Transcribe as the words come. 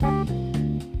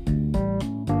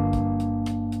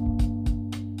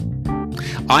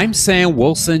I'm Sam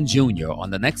Wilson Jr. On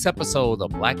the next episode of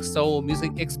Black Soul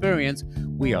Music Experience,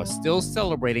 we are still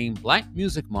celebrating Black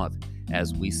Music Month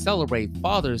as we celebrate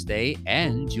Father's Day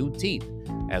and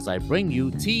Juneteenth, as I bring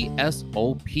you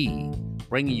TSOP,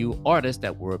 bringing you artists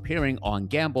that were appearing on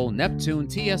Gamble Neptune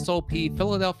TSOP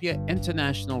Philadelphia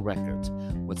International Records,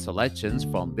 with selections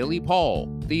from Billy Paul,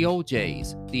 The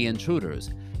OJs, The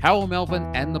Intruders, Harold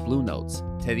Melvin and the Blue Notes,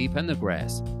 Teddy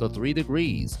Pendergrass, The 3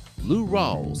 Degrees, Lou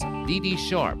Rawls, Dee Dee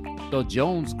Sharp, The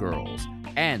Jones Girls,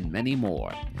 and many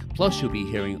more. Plus, you'll be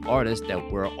hearing artists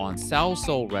that were on South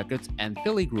Soul Records and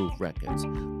Philly Groove Records,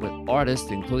 with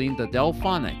artists including the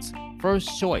Delphonics,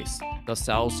 First Choice, the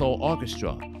South Soul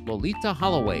Orchestra, Lolita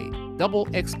Holloway, Double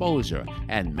Exposure,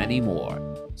 and many more.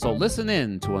 So listen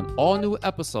in to an all-new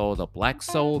episode of Black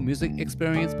Soul Music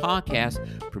Experience podcast,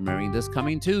 premiering this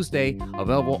coming Tuesday,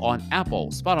 available on Apple,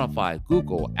 Spotify,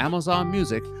 Google, Amazon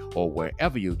Music, or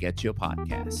wherever you get your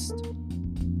podcast.